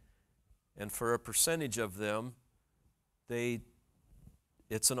 And for a percentage of them,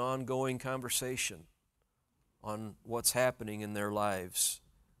 it's an ongoing conversation on what's happening in their lives.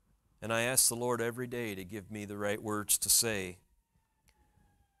 And I ask the Lord every day to give me the right words to say.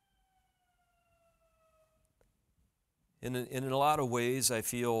 In a lot of ways, I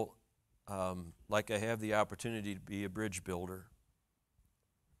feel like I have the opportunity to be a bridge builder.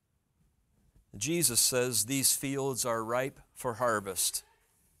 Jesus says these fields are ripe for harvest.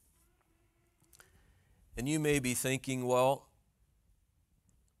 And you may be thinking, well,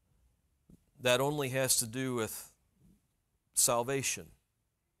 that only has to do with salvation.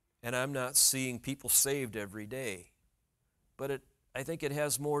 And I'm not seeing people saved every day. But I think it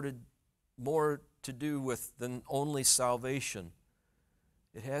has more to do with than only salvation.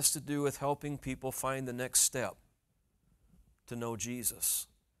 It has to do with helping people find the next step to know Jesus.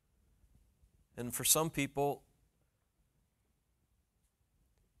 And for some people,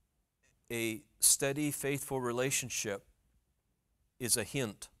 a steady, faithful relationship is a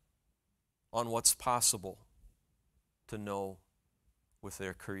hint on what's possible to know with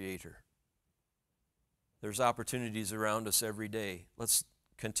their Creator. There's opportunities around us every day. Let's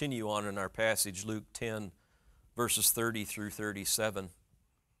continue on in our passage, Luke 10, verses 30 through 37.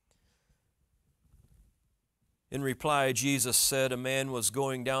 In reply, Jesus said, "A man was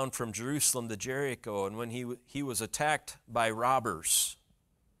going down from Jerusalem to Jericho, and when he was attacked by robbers,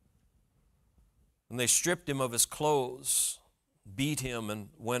 and they stripped him of his clothes, beat him, and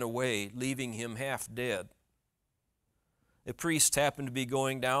went away, leaving him half dead. A priest happened to be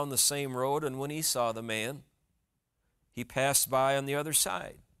going down the same road, and when he saw the man, he passed by on the other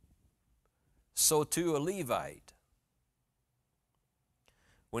side. So too a Levite,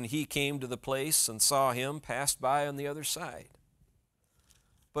 when he came to the place and saw him, passed by on the other side.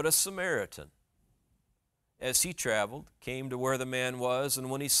 But a Samaritan, as he traveled, came to where the man was, and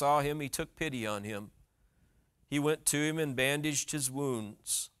when he saw him, he took pity on him. He went to him and bandaged his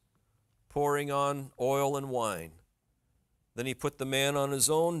wounds, pouring on oil and wine. Then he put the man on his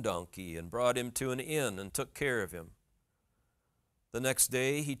own donkey and brought him to an inn and took care of him. The next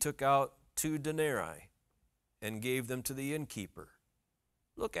day he took out 2 denarii and gave them to the innkeeper.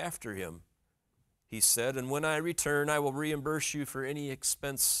 Look after him, he said, and when I return, I will reimburse you for any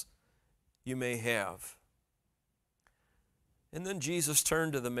expense you may have. And then Jesus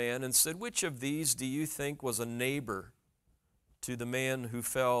turned to the man and said, which of these do you think was a neighbor to the man who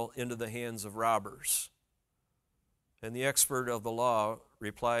fell into the hands of robbers? And the expert of the law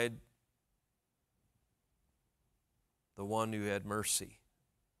replied, the one who had mercy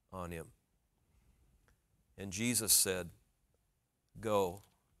on him. And Jesus said, go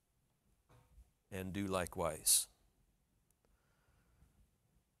and do likewise.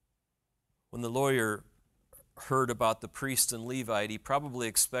 When the lawyer heard about the priest and Levite, he probably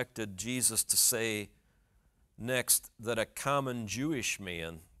expected Jesus to say next that a common Jewish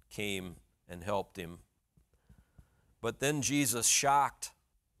man came and helped him. But then Jesus shocked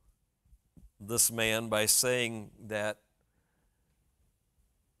this man by saying that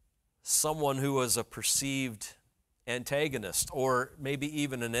someone who was a perceived antagonist, or maybe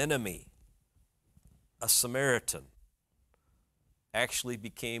even an enemy, a Samaritan, actually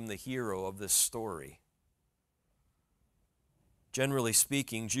became the hero of this story. Generally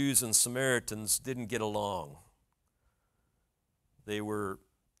speaking, Jews and Samaritans didn't get along. They were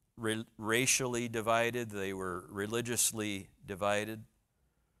racially divided, they were religiously divided.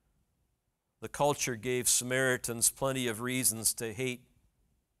 The culture gave Samaritans plenty of reasons to hate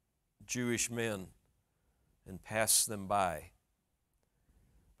Jewish men and pass them by.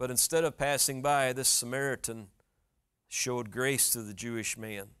 But instead of passing by, this Samaritan showed grace to the Jewish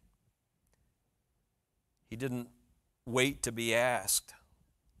man. He didn't wait to be asked.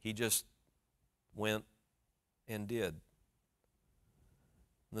 He just went and did.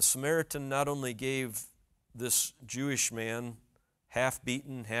 The Samaritan not only gave this Jewish man, half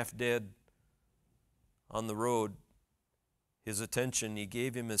beaten, half dead on the road, his attention, he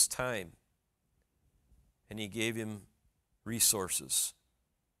gave him his time, and he gave him resources.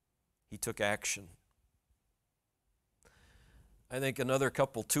 He took action. I think another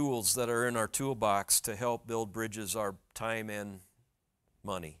couple tools that are in our toolbox to help build bridges are time and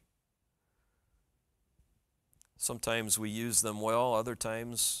money. Sometimes we use them well, other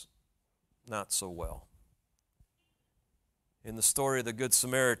times not so well. In the story of the Good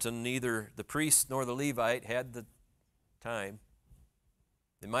Samaritan, neither the priest nor the Levite had the time.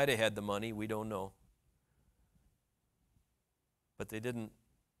 They might have had the money, we don't know. But they didn't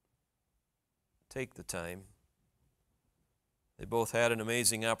take the time. They both had an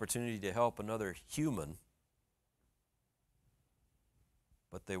amazing opportunity to help another human,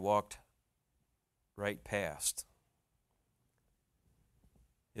 but they walked right past.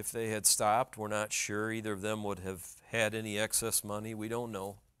 If they had stopped, we're not sure either of them would have had any excess money. We don't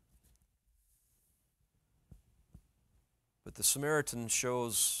know. But the Samaritan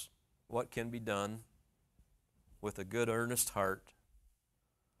shows what can be done with a good, earnest heart,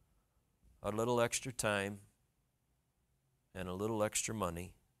 a little extra time, and a little extra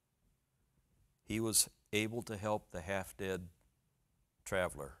money. He was able to help the half-dead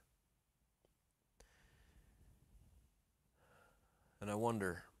traveler. And I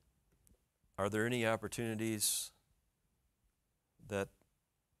wonder, are there any opportunities that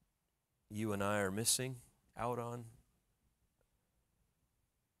you and I are missing out on?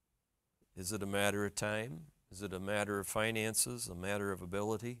 Is it a matter of time? Is it a matter of finances, a matter of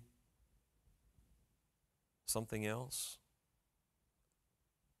ability? Something else?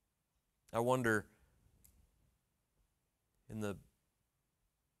 I wonder,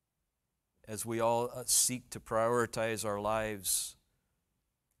 as we all seek to prioritize our lives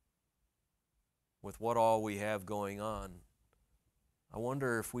with what all we have going on, I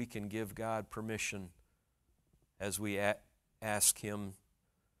wonder if we can give God permission as we ask Him,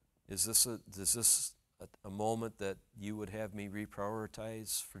 is this a moment that you would have me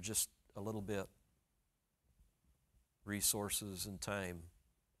reprioritize for just a little bit? Resources and time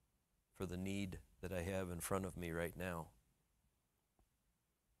for the need that I have in front of me right now.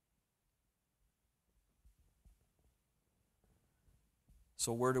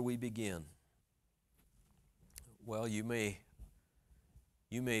 So where do we begin? Well, you may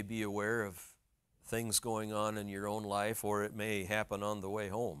be aware of things going on in your own life, or it may happen on the way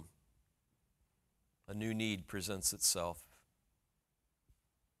home. A new need presents itself.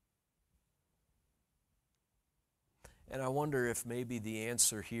 And I wonder if maybe the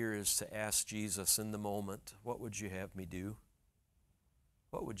answer here is to ask Jesus in the moment, what would you have me do?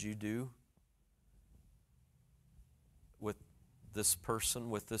 What would you do with this person,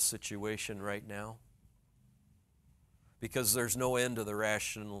 with this situation right now? Because there's no end to the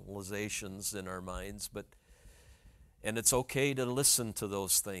rationalizations in our minds, and it's okay to listen to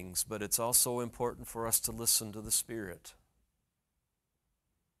those things, but it's also important for us to listen to the Spirit.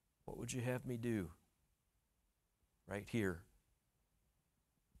 What would you have me do? Right here,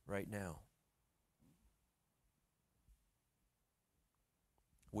 right now.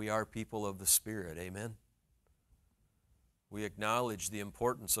 We are people of the Spirit, amen? We acknowledge the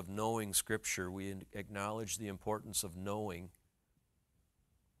importance of knowing Scripture. We acknowledge the importance of knowing.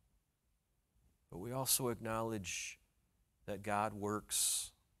 But we also acknowledge that God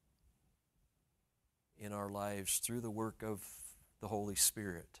works in our lives through the work of the Holy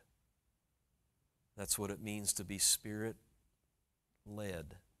Spirit. That's what it means to be Spirit-led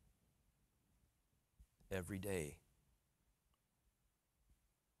every day.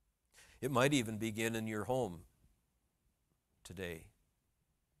 It might even begin in your home today.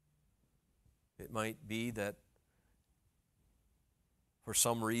 It might be that for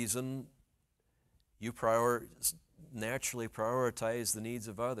some reason you naturally prioritize the needs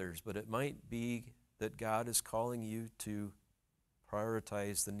of others, but it might be that God is calling you to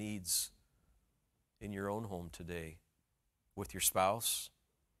prioritize the needs in your own home today, with your spouse,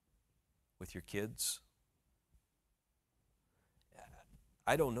 with your kids.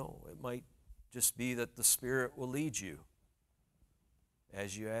 I don't know. It might just be that the Spirit will lead you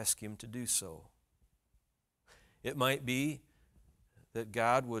as you ask Him to do so. It might be that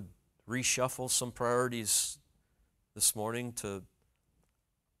God would reshuffle some priorities this morning to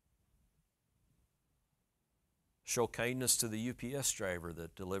show kindness to the UPS driver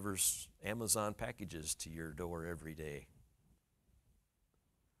that delivers Amazon packages to your door every day.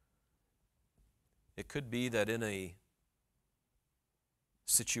 It could be that in a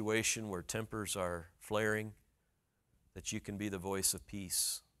situation where tempers are flaring, that you can be the voice of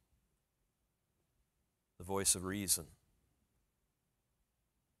peace, the voice of reason,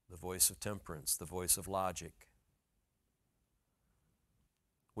 the voice of temperance, the voice of logic.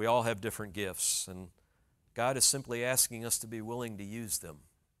 We all have different gifts, and God is simply asking us to be willing to use them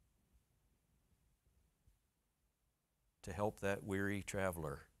to help that weary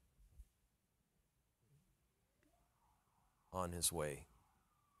traveler on his way.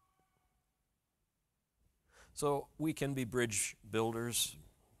 So we can be bridge builders,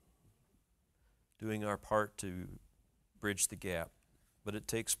 doing our part to bridge the gap, but it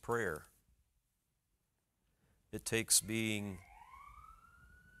takes prayer. It takes being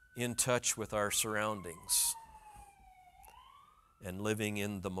in touch with our surroundings and living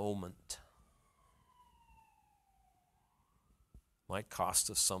in the moment. Might cost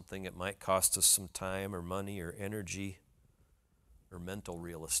us something. It might cost us some time or money or energy or mental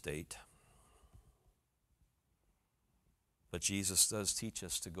real estate. But Jesus does teach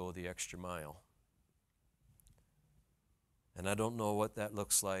us to go the extra mile. And I don't know what that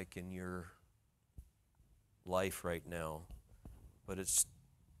looks like in your life right now, but it's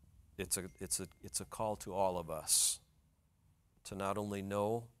a call to all of us to not only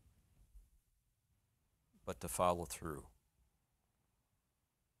know, but to follow through.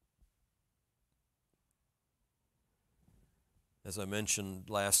 As I mentioned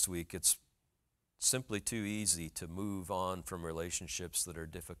last week, it's simply too easy to move on from relationships that are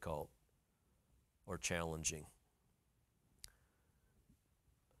difficult or challenging.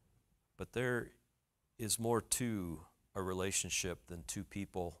 But there is more to a relationship than two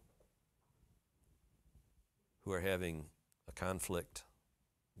people who are having a conflict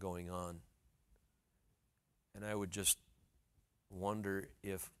going on. And I would just wonder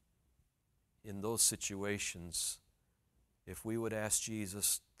if in those situations, if we would ask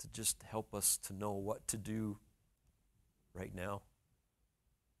Jesus to just help us to know what to do right now,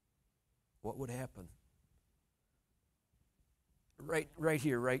 what would happen? Right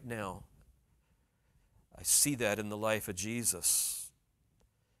here, right now. I see that in the life of Jesus.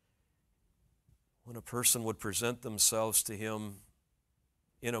 When a person would present themselves to Him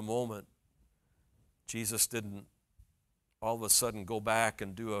in a moment, Jesus didn't all of a sudden go back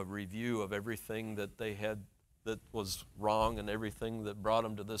and do a review of everything that they had that was wrong and everything that brought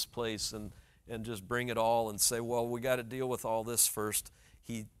them to this place and just bring it all and say, well, we got to deal with all this first.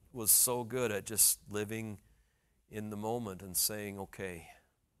 He was so good at just living in the moment and saying, okay,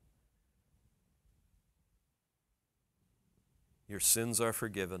 Your sins are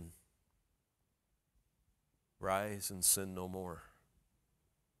forgiven. Rise and sin no more.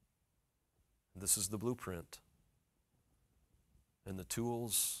 This is the blueprint. And the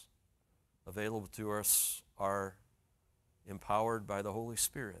tools available to us are empowered by the Holy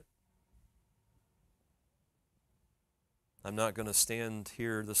Spirit. I'm not going to stand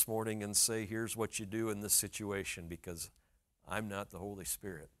here this morning and say, here's what you do in this situation, because I'm not the Holy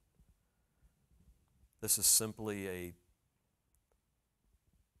Spirit. This is simply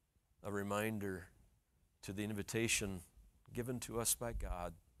a reminder to the invitation given to us by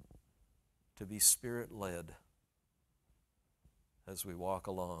God to be Spirit-led as we walk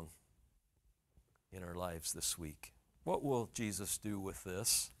along in our lives this week. What will Jesus do with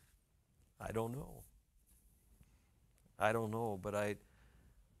this? I don't know. But I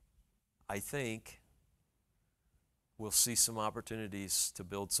think we'll see some opportunities to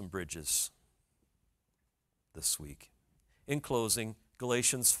build some bridges this week. In closing,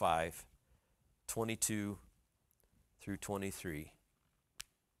 Galatians 5:22 through 23.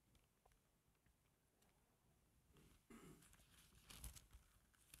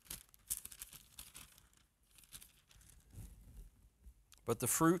 But the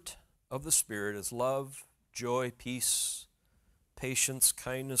fruit of the Spirit is love, joy, peace, patience,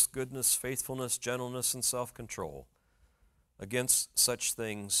 kindness, goodness, faithfulness, gentleness, and self-control. Against such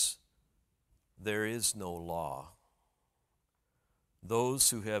things there is no law. Those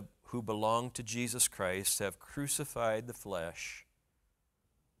who belong to Jesus Christ have crucified the flesh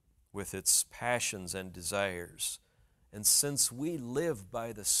with its passions and desires. And since we live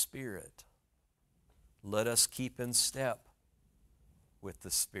by the Spirit, let us keep in step with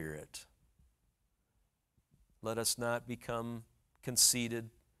the Spirit. Let us not become conceited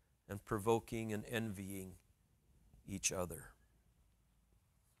and provoking and envying each other.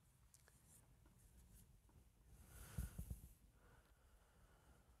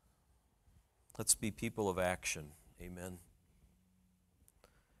 Let's be people of action. Amen.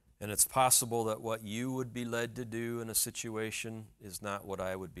 And it's possible that what you would be led to do in a situation is not what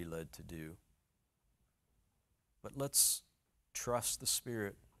I would be led to do. But let's trust the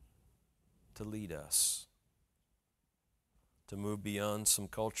Spirit to lead us, to move beyond some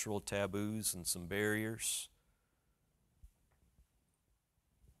cultural taboos and some barriers,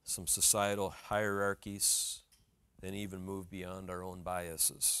 some societal hierarchies, and even move beyond our own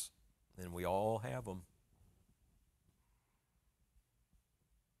biases. And we all have them.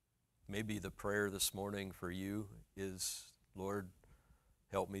 Maybe the prayer this morning for you is, Lord,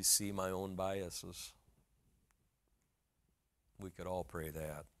 help me see my own biases. We could all pray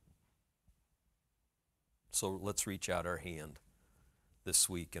that. So let's reach out our hand this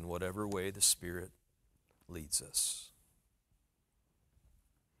week in whatever way the Spirit leads us.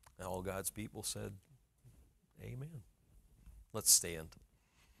 And all God's people said, amen. Let's stand.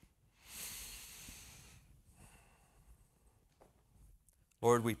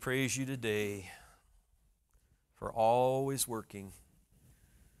 Lord, we praise you today for always working.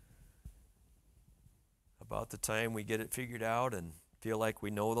 About the time we get it figured out and feel like we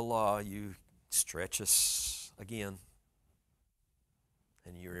know the law, you stretch us again.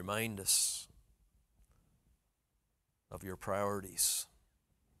 And you remind us of your priorities.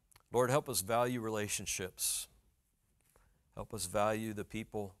 Lord, help us value relationships. Help us value the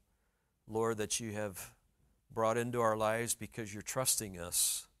people, Lord, that you have brought into our lives because you're trusting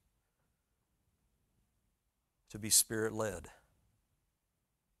us to be Spirit-led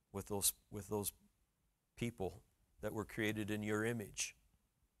with those people that were created in your image.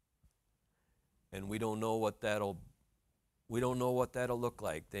 And we don't know what that'll look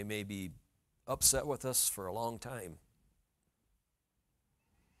like. They may be upset with us for a long time,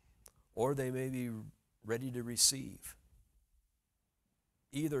 or they may be ready to receive.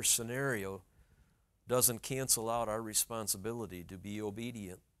 Either scenario doesn't cancel out our responsibility to be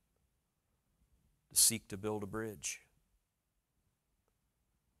obedient, to seek to build a bridge.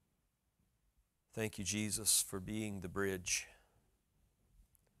 Thank you, Jesus, for being the bridge,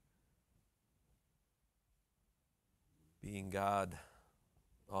 being God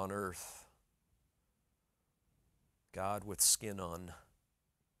on earth, God with skin on,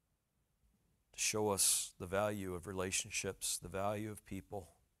 to show us the value of relationships, the value of people,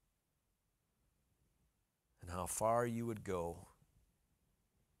 and how far you would go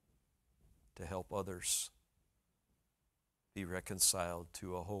to help others be reconciled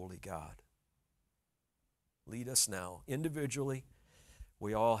to a holy God. Lead us now. Individually,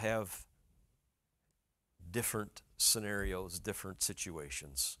 we all have different scenarios, different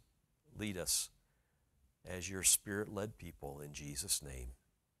situations. Lead us as your Spirit-led people in Jesus' name.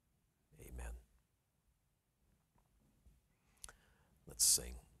 Amen. Let's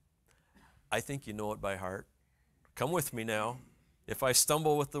sing. I think you know it by heart. Come with me now. If I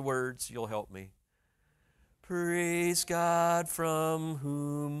stumble with the words, you'll help me. Praise God from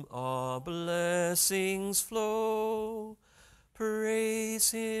whom all blessings flow. Praise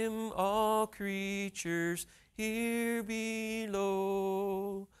Him, all creatures here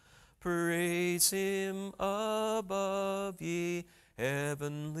below. Praise Him above, ye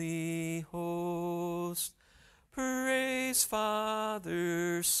heavenly host. Praise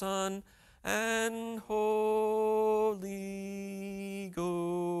Father, Son, and Holy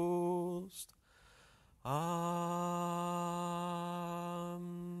Ghost. Amen.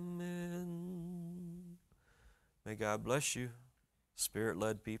 May God bless you,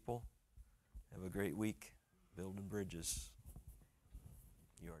 Spirit-led people. Have a great week building bridges.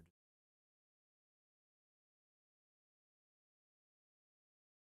 You are